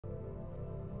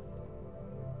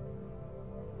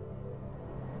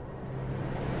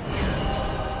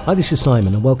Hi, this is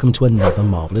Simon and welcome to another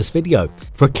marvellous video.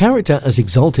 For a character as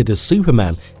exalted as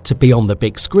Superman to be on the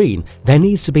big screen, there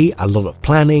needs to be a lot of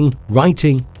planning,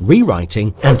 writing,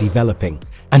 rewriting and developing.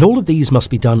 And all of these must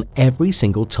be done every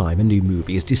single time a new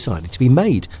movie is decided to be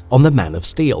made on the Man of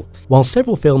Steel. While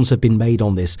several films have been made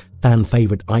on this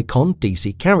fan-favourite icon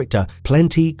DC character,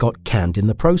 plenty got canned in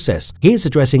the process. Here's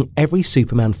addressing every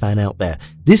Superman fan out there.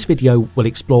 This video will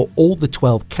explore all the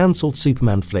 12 cancelled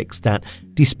Superman flicks that,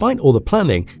 despite all the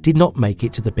planning, did not make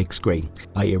it to the big screen.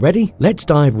 Are you ready? Let's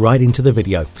dive right into the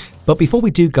video. But before we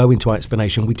do go into our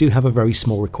explanation, we do have a very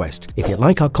small request. If you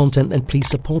like our content, then please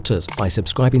support us by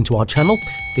subscribing to our channel.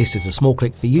 This is a small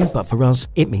click for you, but for us,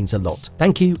 it means a lot.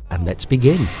 Thank you, and let's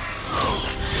begin.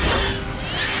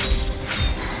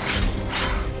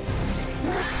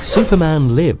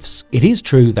 Superman Lives. It is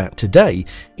true that today,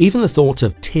 even the thought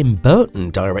of Tim Burton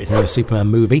directing a Superman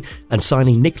movie and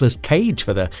signing Nicolas Cage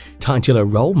for the titular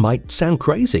role might sound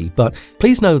crazy, but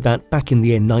please know that back in the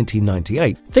year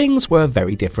 1998, things were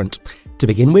very different. To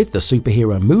begin with, the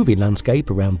superhero movie landscape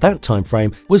around that time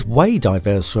frame was way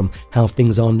diverse from how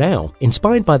things are now.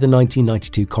 Inspired by the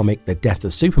 1992 comic The Death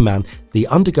of Superman, the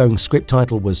undergoing script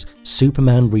title was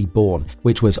Superman Reborn,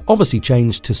 which was obviously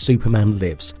changed to Superman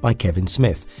Lives by Kevin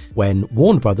Smith, when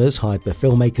Warner Brothers hired the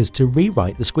filmmakers to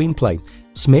rewrite the screenplay.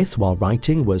 Smith, while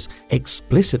writing, was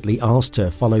explicitly asked to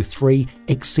follow 3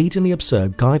 exceedingly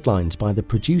absurd guidelines by the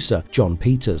producer, Jon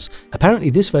Peters. Apparently,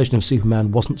 this version of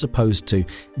Superman wasn't supposed to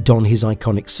don his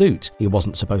iconic suit, he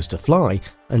wasn't supposed to fly,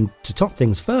 and to top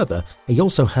things further, he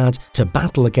also had to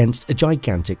battle against a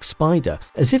gigantic spider.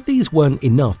 As if these weren't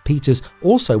enough, Peters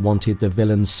also wanted the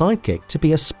villain's sidekick to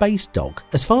be a space dog.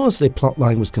 As far as the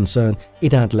plotline was concerned,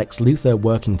 it had Lex Luthor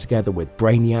working together with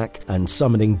Brainiac and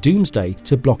summoning Doomsday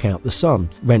to block out the sun,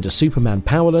 render Superman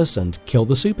powerless and kill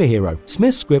the superhero.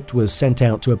 Smith's script was sent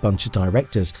out to a bunch of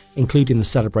directors, including the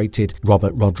celebrated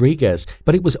Robert Rodriguez,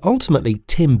 but it was ultimately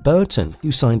Tim Burton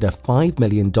who signed a $5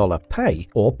 million pay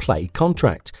or play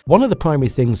contract. One of the primary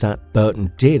things that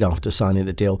Burton did after signing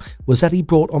the deal was that he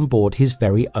brought on board his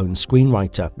very own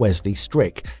screenwriter, Wesley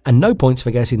Strick, and no points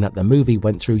for guessing that the movie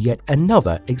went through yet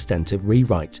another extensive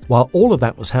rewrite. While all of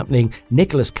that was happening,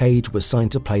 Nicolas Cage was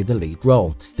signed to play the lead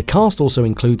role. The cast also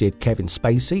included Kevin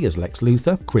Spacey as Lex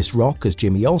Luthor, Chris Rock as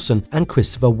Jimmy Olsen, and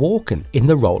Christopher Walken in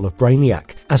the role of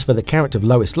Brainiac. As for the character of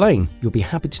Lois Lane, you'll be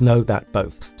happy to know that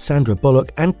both Sandra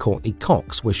Bullock and Courtney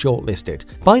Cox were shortlisted.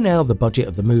 By now, the budget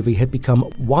of the movie had become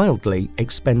wildly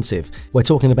expensive. We're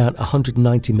talking about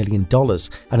 $190 million,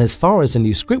 and as far as the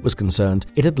new script was concerned,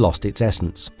 it had lost its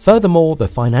essence. Furthermore, the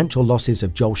financial losses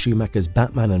of Joel Schumacher's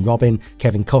Batman and Robin,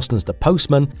 Kevin Costner's The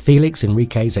Postman, Felix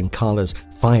Enriquez and Carla's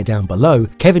Fire Down Below,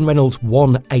 Kevin Reynolds'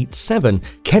 187,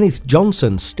 Kenneth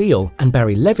Johnson's Steel, and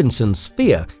Barry Levinson's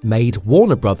Fear made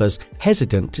Warner Brothers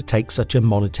hesitant to take such a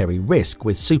monetary risk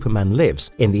with Superman Lives.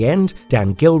 In the end,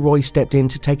 Dan Gilroy stepped in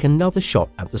to take another shot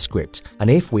at the script, and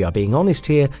if we are being honest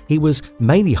here, he was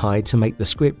mainly hired to make the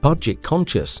script budget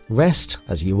conscious. Rest,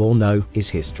 as you all know, is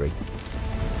history.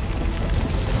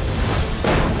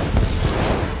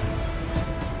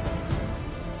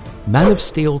 Man of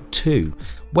Steel 2.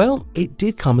 Well, it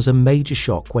did come as a major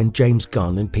shock when James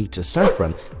Gunn and Peter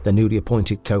Safran, the newly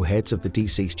appointed co-heads of the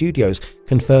DC studios,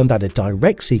 confirmed that a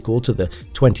direct sequel to the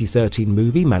 2013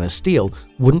 movie Man of Steel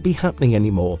wouldn't be happening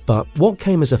anymore. But what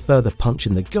came as a further punch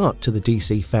in the gut to the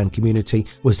DC fan community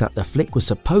was that the flick was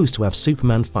supposed to have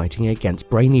Superman fighting against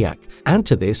Brainiac. Add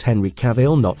to this Henry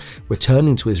Cavill not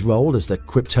returning to his role as the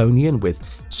Kryptonian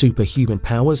with superhuman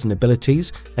powers and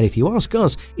abilities, and if you ask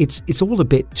us, it's all a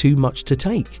bit too much to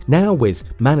take. Now with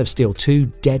Man of Steel 2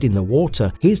 dead in the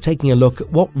water, here's taking a look at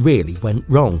what really went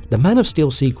wrong. The Man of Steel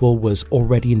sequel was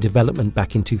already in development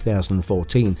back in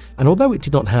 2014, and although it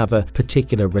did not have a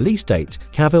particular release date,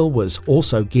 Cavill was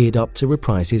also geared up to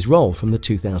reprise his role from the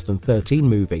 2013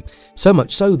 movie. So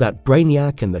much so that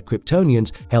Brainiac and the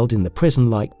Kryptonians held in the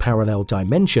prison-like parallel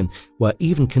dimension were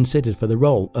even considered for the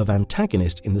role of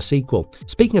antagonist in the sequel.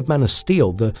 Speaking of Man of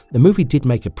Steel, the movie did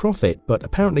make a profit, but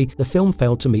apparently the film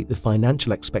failed to meet the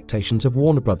financial expectations of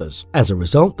Warner Brothers. As a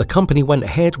result, the company went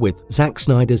ahead with Zack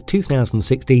Snyder's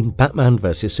 2016 Batman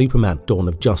vs Superman: Dawn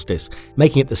of Justice,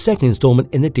 making it the second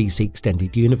installment in the DC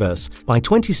Extended Universe. By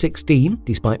 2016,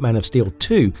 despite Man of Steel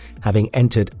 2 having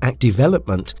entered act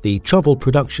development, the troubled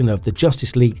production of the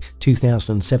Justice League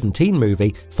 2017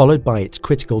 movie, followed by its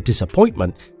critical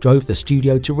disappointment, drove the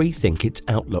studio to rethink its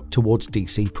outlook towards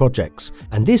DC projects,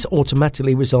 and this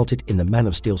automatically resulted in the Man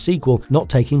of Steel sequel not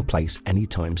taking place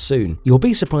anytime soon. You'll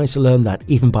be surprised to learn that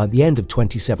even by the end of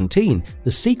 2017,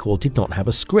 the sequel did not have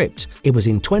a script. It was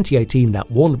in 2018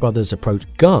 that Warner Brothers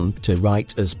approached Gunn to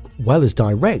write as well as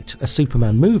direct a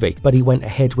Superman movie, but he went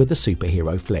ahead with a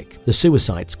superhero flick, The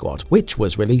Suicide Squad, which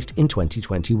was released in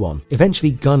 2021.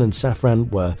 Eventually, Gunn and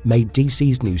Safran were made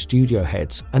DC's new studio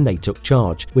heads, and they took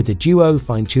charge, with the duo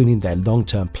fine-tuning their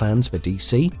long-term plans for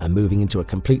DC and moving into a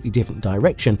completely different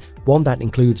direction, one that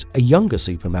includes a younger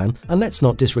Superman. And let's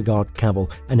not disregard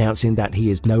Cavill announcing that he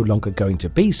is no longer going to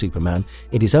be Superman.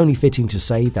 It is only fitting to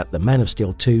say that the Man of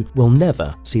Steel 2 will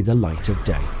never see the light of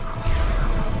day.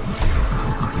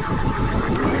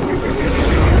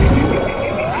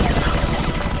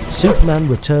 Superman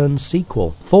Returns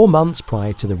sequel. 4 months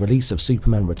prior to the release of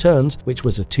Superman Returns, which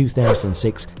was a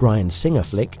 2006 Bryan Singer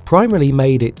flick, primarily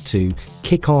made it to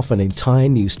kick off an entire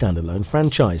new standalone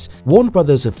franchise. Warner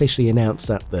Brothers officially announced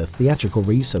that the theatrical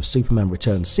release of Superman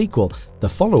Returns sequel, the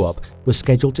follow-up, was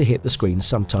scheduled to hit the screen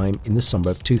sometime in the summer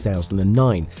of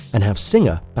 2009 and have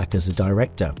Singer back as the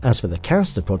director. As for the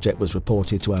cast, the project was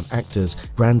reported to have actors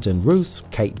Brandon Routh,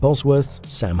 Kate Bosworth,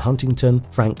 Sam Huntington,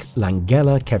 Frank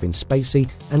Langella, Kevin Spacey,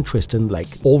 and Tristan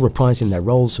Lake, all reprising their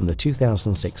roles from the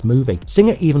 2006 movie.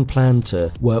 Singer even planned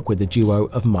to work with the duo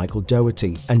of Michael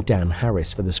Dougherty and Dan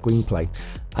Harris for the screenplay.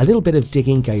 A little bit of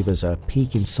digging gave us a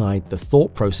peek inside the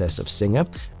thought process of Singer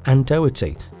and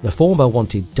Dougherty. The former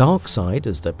wanted Darkseid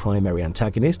as the primary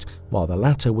antagonist, while the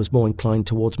latter was more inclined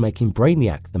towards making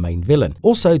Brainiac the main villain.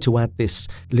 Also, to add this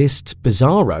list,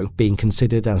 Bizarro being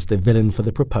considered as the villain for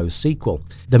the proposed sequel.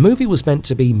 The movie was meant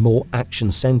to be more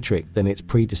action-centric than its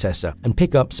predecessor and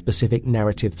pick up specific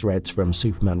narrative threads from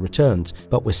Superman Returns,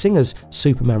 but with Singer's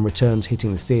Superman Returns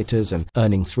hitting the theaters and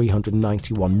earning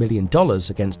 $391 million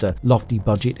against a lofty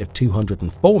budget of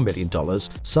 $204 million,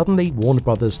 suddenly Warner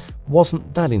Brothers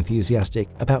wasn't that enthusiastic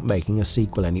about making a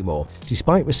sequel anymore.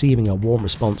 Despite receiving a warm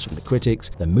response from the critics,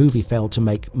 the movie failed to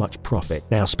make much profit.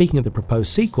 Now, speaking of the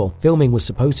proposed sequel, filming was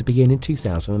supposed to begin in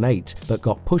 2008, but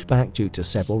got pushed back due to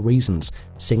several reasons.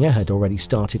 Singer had already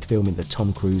started filming the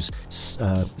Tom Cruise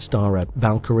starrer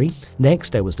Valkyrie.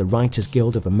 Next, there was the Writers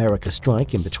Guild of America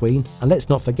strike in between, and let's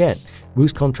not forget,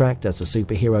 Ruth's contract as a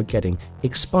superhero getting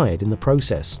expired in the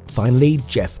process. Finally,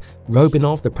 Jeff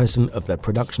Robinov, the president of the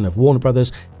production of Warner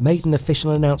Brothers, made an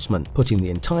official announcement putting the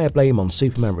entire blame on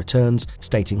Superman Returns,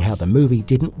 stating how the movie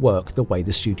didn't work the way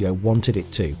the studio wanted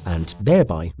it to, and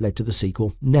thereby led to the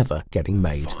sequel never getting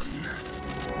made.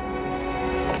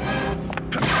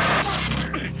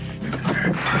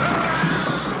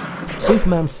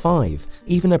 Superman 5.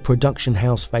 Even a production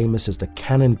house famous as the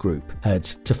Cannon Group had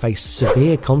to face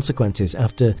severe consequences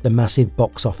after the massive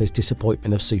box office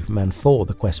disappointment of Superman 4: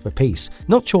 The Quest for Peace.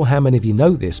 Not sure how many of you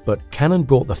know this, but Cannon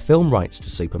bought the film rights to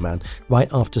Superman right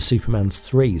after Superman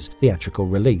 3's theatrical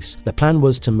release. The plan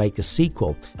was to make a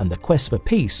sequel, and The Quest for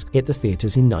Peace hit the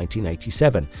theaters in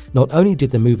 1987. Not only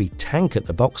did the movie tank at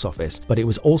the box office, but it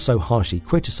was also harshly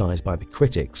criticized by the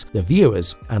critics, the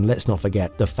viewers, and let's not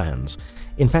forget, the fans.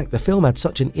 In fact, the film had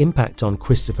such an impact on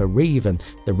Christopher Reeve and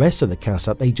the rest of the cast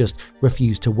that they just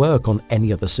refused to work on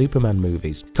any other Superman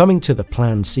movies. Coming to the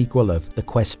planned sequel of The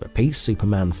Quest for Peace,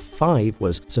 Superman 5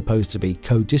 was supposed to be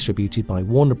co-distributed by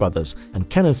Warner Brothers and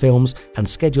Cannon Films and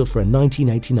scheduled for a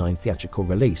 1989 theatrical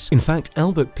release. In fact,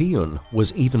 Albert Pyun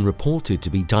was even reported to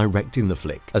be directing the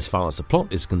flick. As far as the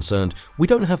plot is concerned, we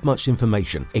don't have much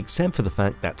information except for the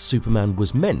fact that Superman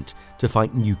was meant to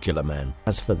fight Nuclear Man.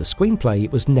 As for the screenplay,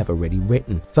 it was never really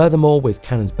written. Furthermore, with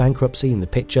Cannon's bankruptcy in the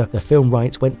picture, the film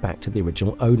rights went back to the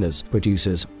original owners,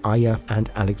 producers Aya and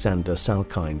Alexander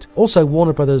Salkind. Also,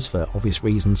 Warner Brothers, for obvious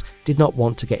reasons, did not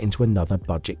want to get into another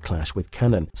budget clash with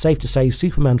Cannon. Safe to say,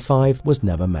 Superman 5 was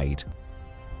never made.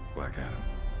 Black Adam.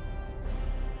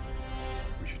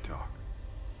 We should talk.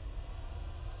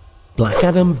 Black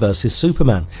Adam vs.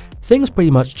 Superman. Things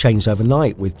pretty much changed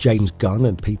overnight with James Gunn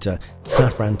and Peter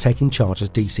Safran taking charge as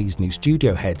DC's new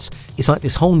studio heads. It's like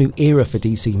this whole new era for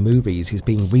DC movies is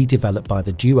being redeveloped by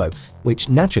the duo, which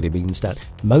naturally means that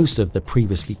most of the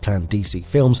previously planned DC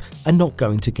films are not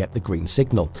going to get the green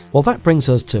signal. Well, that brings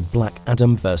us to Black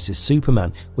Adam vs.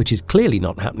 Superman, which is clearly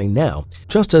not happening now.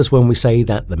 Just as when we say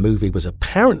that the movie was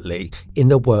apparently in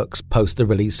the works post the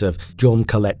release of John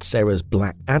Collet-Serra's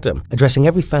Black Adam. Addressing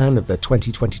every fan of the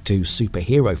 2022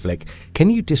 superhero flick, can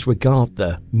you disregard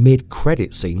the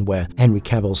mid-credit scene where Henry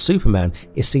Cavill's Superman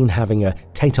is seen having a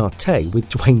tete-a-tete with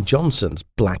Dwayne Johnson's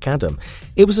Black Adam?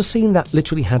 It was a scene that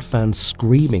literally had fans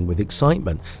screaming with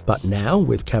excitement, but now,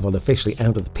 with Cavill officially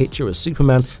out of the picture as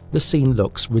Superman, the scene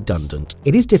looks redundant.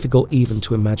 It is difficult even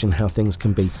to imagine how things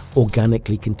can be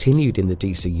organically continued in the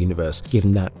DC universe,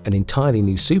 given that an entirely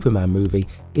new Superman movie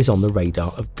is on the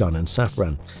radar of Gunn and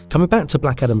Safran. Coming back to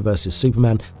Black Adam vs.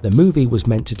 Superman, the movie was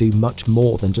meant to do much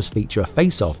more than just feature a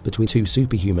face-off between two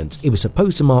superhumans. It was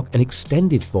supposed to mark an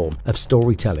extended form of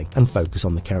storytelling and focus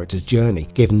on the character's journey,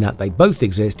 given that they both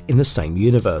exist in the same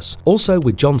universe. Also,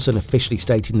 with Johnson officially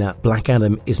stating that Black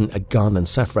Adam isn't a Gunn and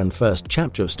Safran first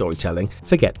chapter of storytelling,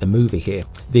 forget the movie here.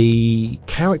 The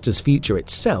character's future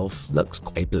itself looks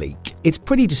quite bleak. It's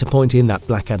pretty disappointing that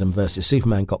Black Adam vs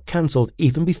Superman got cancelled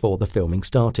even before the filming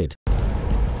started.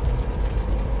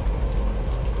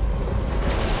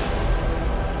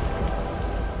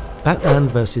 Batman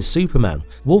vs Superman.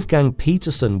 Wolfgang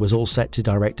Petersen was all set to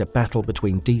direct a battle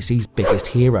between DC's biggest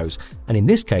heroes, and in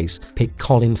this case, pit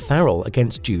Colin Farrell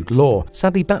against Jude Law.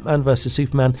 Sadly, Batman vs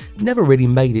Superman never really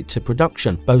made it to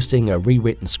production, boasting a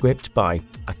rewritten script by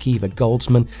Akiva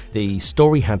Goldsman. The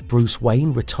story had Bruce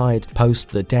Wayne retired post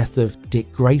the death of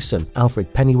Dick Grayson,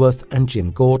 Alfred Pennyworth, and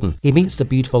Jim Gordon. He meets the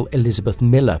beautiful Elizabeth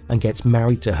Miller and gets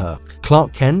married to her.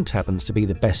 Clark Kent happens to be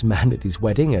the best man at his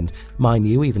wedding, and mind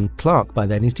you, even Clark by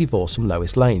then is divorced from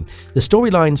Lois Lane. The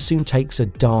storyline soon takes a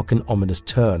dark and ominous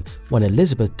turn when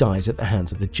Elizabeth dies at the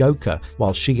hands of the Joker,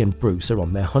 while she and Bruce are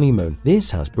on their honeymoon.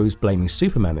 This has Bruce blaming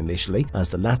Superman initially, as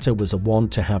the latter was the one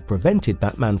to have prevented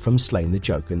Batman from slaying the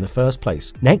Joker in the first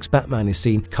place. Next, Batman is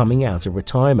seen coming out of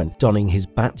retirement, donning his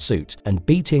Batsuit and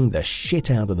beating the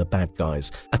shit out of the bad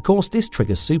guys. Of course, this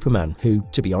triggers Superman, who,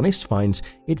 to be honest, finds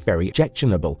it very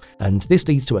objectionable, and this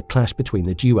leads to a clash between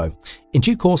the duo. In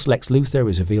due course, Lex Luthor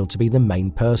is revealed to be the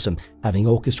main person, having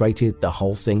orchestrated the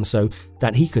whole thing so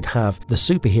that he could have the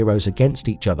superheroes against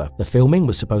each other. The filming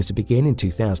was supposed to begin in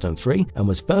 2003 and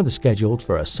was further scheduled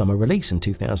for a summer release in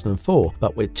 2004,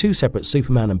 but with two separate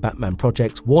Superman and Batman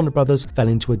projects, Warner Brothers fell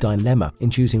into a dilemma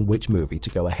in choosing which movie to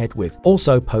go ahead with.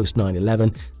 Also, post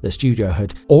 9/11, the studio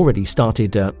had already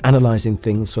started analyzing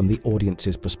things from the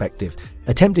audience's perspective,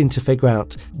 attempting to figure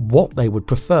out what they would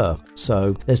prefer.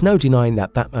 So there's no denying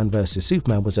that Batman vs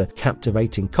Superman was a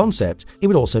captivating concept. It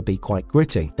would also be quite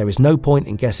gritty. There is no point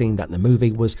in guessing that the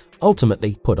movie was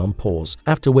ultimately put on pause,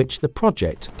 after which the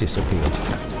project disappeared.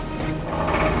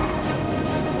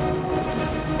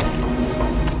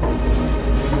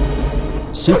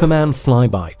 Superman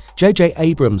Flyby. J.J.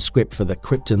 Abrams' script for The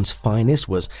Krypton's Finest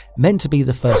was meant to be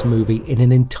the first movie in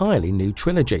an entirely new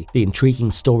trilogy. The intriguing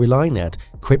storyline had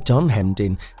Krypton hemmed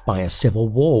in by a civil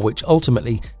war, which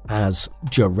ultimately, as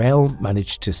Jor-El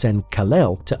managed to send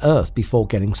Kal-El to Earth before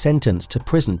getting sentenced to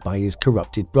prison by his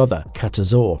corrupted brother,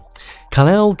 Katazor.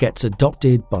 Kal-El gets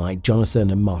adopted by Jonathan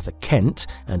and Martha Kent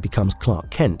and becomes Clark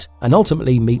Kent, and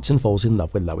ultimately meets and falls in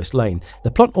love with Lois Lane.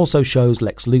 The plot also shows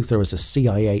Lex Luthor as a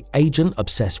CIA agent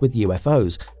obsessed with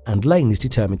UFOs, and Lane is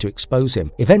determined to expose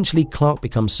him. Eventually, Clark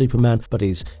becomes Superman, but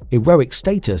his heroic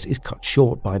status is cut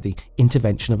short by the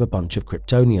intervention of a bunch of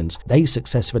Kryptonians. They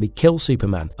successfully kill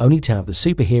Superman, only to have the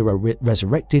superhero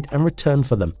resurrected and return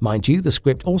for them. Mind you, the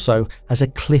script also has a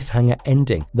cliffhanger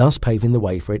ending, thus paving the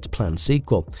way for its planned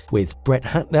sequel. With Brett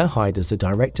Ratner hired as the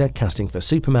director, casting for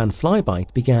Superman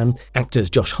Flyby began. Actors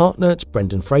Josh Hartnett,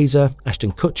 Brendan Fraser,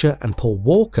 Ashton Kutcher, and Paul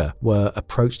Walker were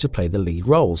approached to play the lead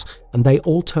roles, and they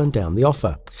all turned down the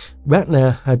offer.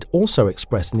 Ratner had also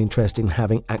expressed an interest in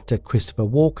having actor Christopher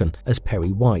Walken as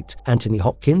Perry White, Anthony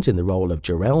Hopkins in the role of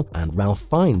Jor-El, and Ralph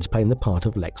Fiennes playing the part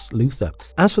of Lex Luthor.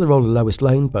 As for the role of Lois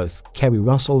Lane, both Kerry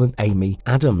Russell and Amy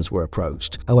Adams were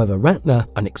approached. However, Ratner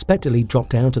unexpectedly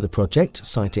dropped out of the project,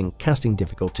 citing casting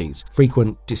difficulties,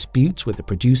 frequent disputes with the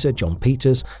producer John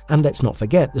Peters, and let's not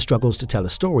forget the struggles to tell a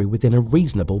story within a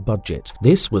reasonable budget.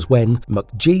 This was when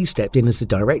McG stepped in as the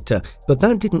director, but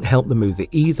that didn't help the movie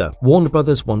either. Warner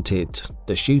Brothers wanted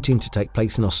the shooting to take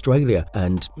place in Australia,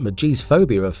 and McG's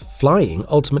phobia of flying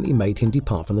ultimately made him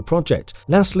depart from the project.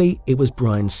 Lastly, it was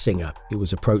Bryan Singer who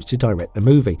was approached to direct the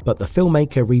movie, but the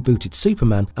filmmaker rebooted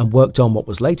Superman and worked on what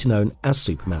was later known as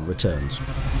Superman Returns.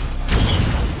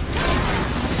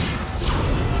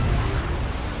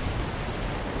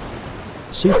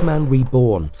 Superman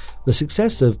Reborn. The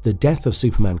success of the Death of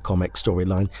Superman comic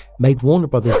storyline made Warner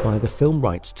Brothers buy the film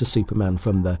rights to Superman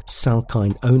from the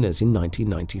Salkind owners in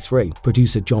 1993.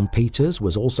 Producer John Peters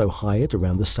was also hired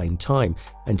around the same time,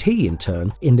 and he, in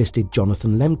turn, enlisted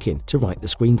Jonathan Lemkin to write the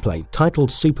screenplay.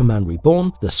 Titled Superman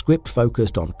Reborn, the script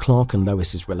focused on Clark and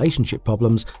Lois's relationship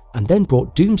problems and then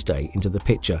brought Doomsday into the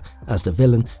picture as the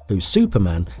villain who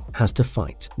Superman has to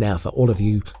fight. Now, for all of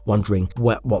you wondering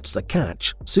what's the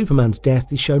catch, Superman's death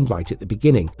death is shown right at the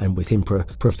beginning, and with him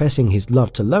professing his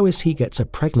love to Lois, he gets her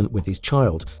pregnant with his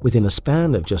child. Within a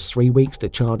span of just 3 weeks, the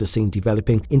child is seen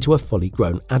developing into a fully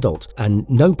grown adult, and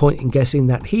no point in guessing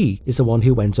that he is the one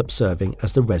who ends up serving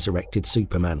as the resurrected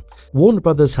Superman. Warner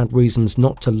Brothers had reasons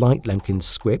not to like Lemkin's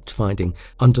script, finding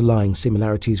underlying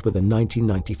similarities with the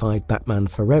 1995 Batman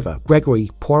Forever. Gregory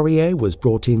Poirier was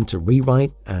brought in to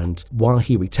rewrite, and while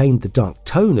he retained the dark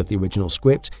tone of the original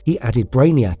script, he added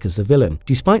Brainiac as the villain.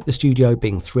 Despite the studio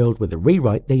being thrilled with the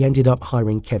rewrite, they ended up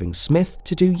hiring Kevin Smith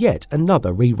to do yet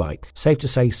another rewrite. Safe to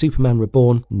say Superman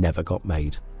Reborn never got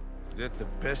made. Is that the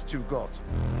best you've got?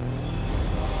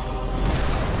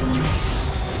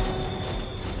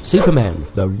 Superman,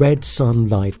 the Red Son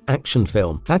live action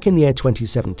film. Back in the year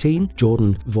 2017,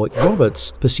 Jordan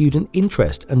Vogt-Roberts pursued an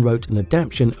interest and wrote an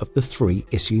adaptation of the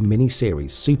 3-issue miniseries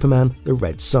Superman, the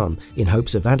Red Son, in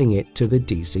hopes of adding it to the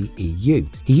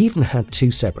DCEU. He even had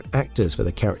 2 separate actors for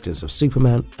the characters of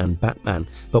Superman and Batman,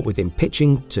 but with him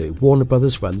pitching to Warner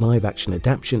Brothers for a live action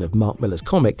adaptation of Mark Millar's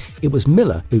comic, it was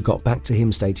Miller who got back to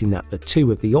him, stating that the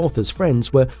 2 of the author's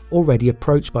friends were already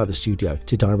approached by the studio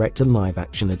to direct a live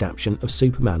action adaptation of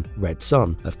Superman, Red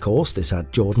Son. Of course, this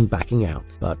had Jordan backing out,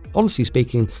 but honestly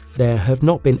speaking, there have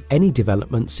not been any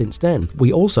developments since then.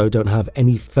 We also don't have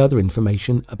any further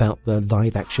information about the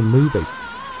live action movie.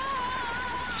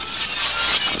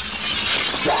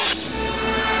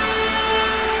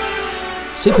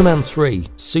 Superman 3,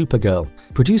 Supergirl.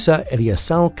 Producer Elia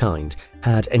Salkind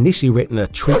had initially written a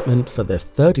treatment for the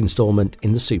 3rd installment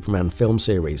in the Superman film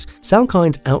series.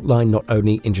 Salkind outlined not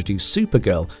only introduced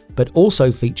Supergirl, but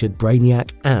also featured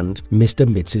Brainiac and Mr.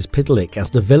 Mxyzptlk as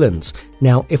the villains.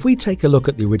 Now, if we take a look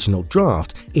at the original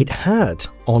draft, it had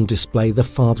on display the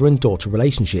father and daughter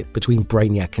relationship between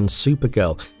Brainiac and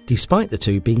Supergirl, despite the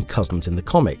 2 being cousins in the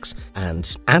comics.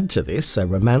 And add to this a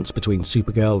romance between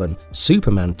Supergirl and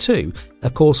Superman 2,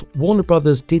 of course, Warner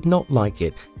Brothers did not like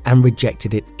it and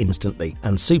rejected it instantly,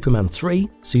 and Superman 3,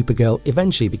 Supergirl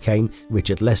eventually became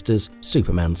Richard Lester's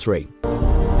Superman 3.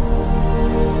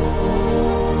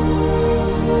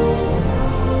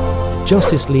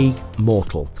 Justice League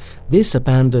Mortal. This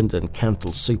abandoned and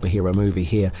cancelled superhero movie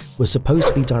here was supposed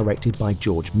to be directed by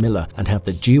George Miller and have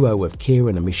the duo of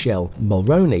Kieran and Michelle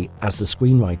Mulroney as the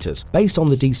screenwriters. Based on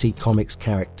the DC Comics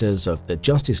characters of the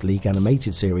Justice League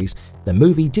animated series, the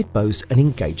movie did boast an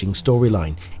engaging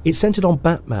storyline. It centered on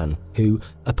Batman, who,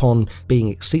 upon being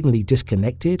exceedingly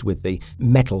disconnected with the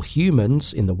metal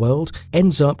humans in the world,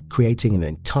 ends up creating an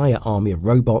entire army of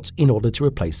robots in order to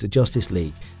replace the Justice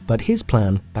League. But his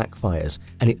plan backfires,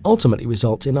 and it ultimately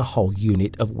results in a whole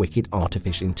unit of wicked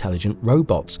artificially intelligent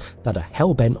robots that are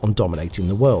hell-bent on dominating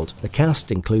the world. The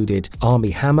cast included Armie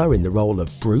Hammer in the role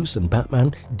of Bruce and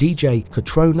Batman, DJ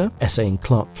Cotrona essaying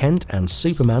Clark Kent and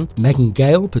Superman, Megan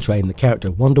Gale portraying the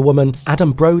character Wonder Woman,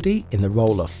 Adam Brody in the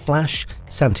role of Flash,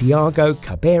 Santiago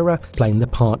Cabrera playing the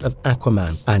part of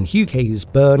Aquaman, and Hugh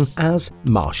Byrne as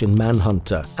Martian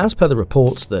Manhunter. As per the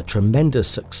reports, the tremendous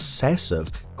success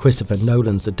of Christopher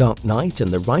Nolan's The Dark Knight and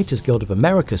the Writers Guild of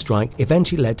America strike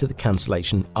eventually led to the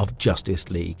cancellation of Justice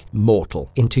League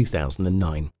Mortal in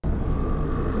 2009.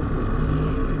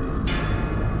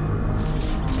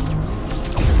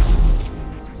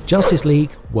 Justice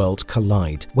League Worlds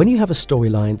Collide. When you have a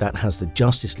storyline that has the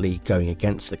Justice League going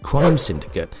against the crime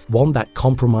syndicate, one that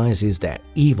compromises their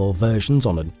evil versions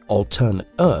on an alternate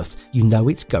Earth, you know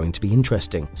it's going to be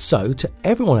interesting. So, to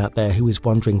everyone out there who is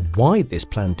wondering why this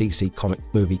planned DC comic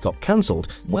movie got cancelled,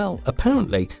 well,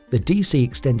 apparently the DC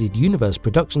Extended Universe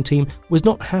production team was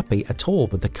not happy at all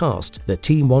with the cast. The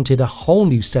team wanted a whole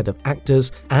new set of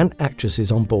actors and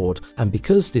actresses on board, and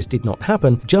because this did not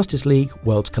happen, Justice League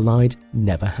Worlds Collide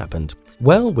never happened.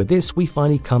 Well, with this, we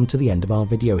finally come to the end of our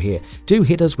video here. Do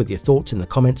hit us with your thoughts in the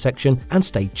comment section and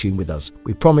stay tuned with us.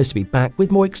 We promise to be back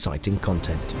with more exciting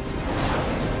content.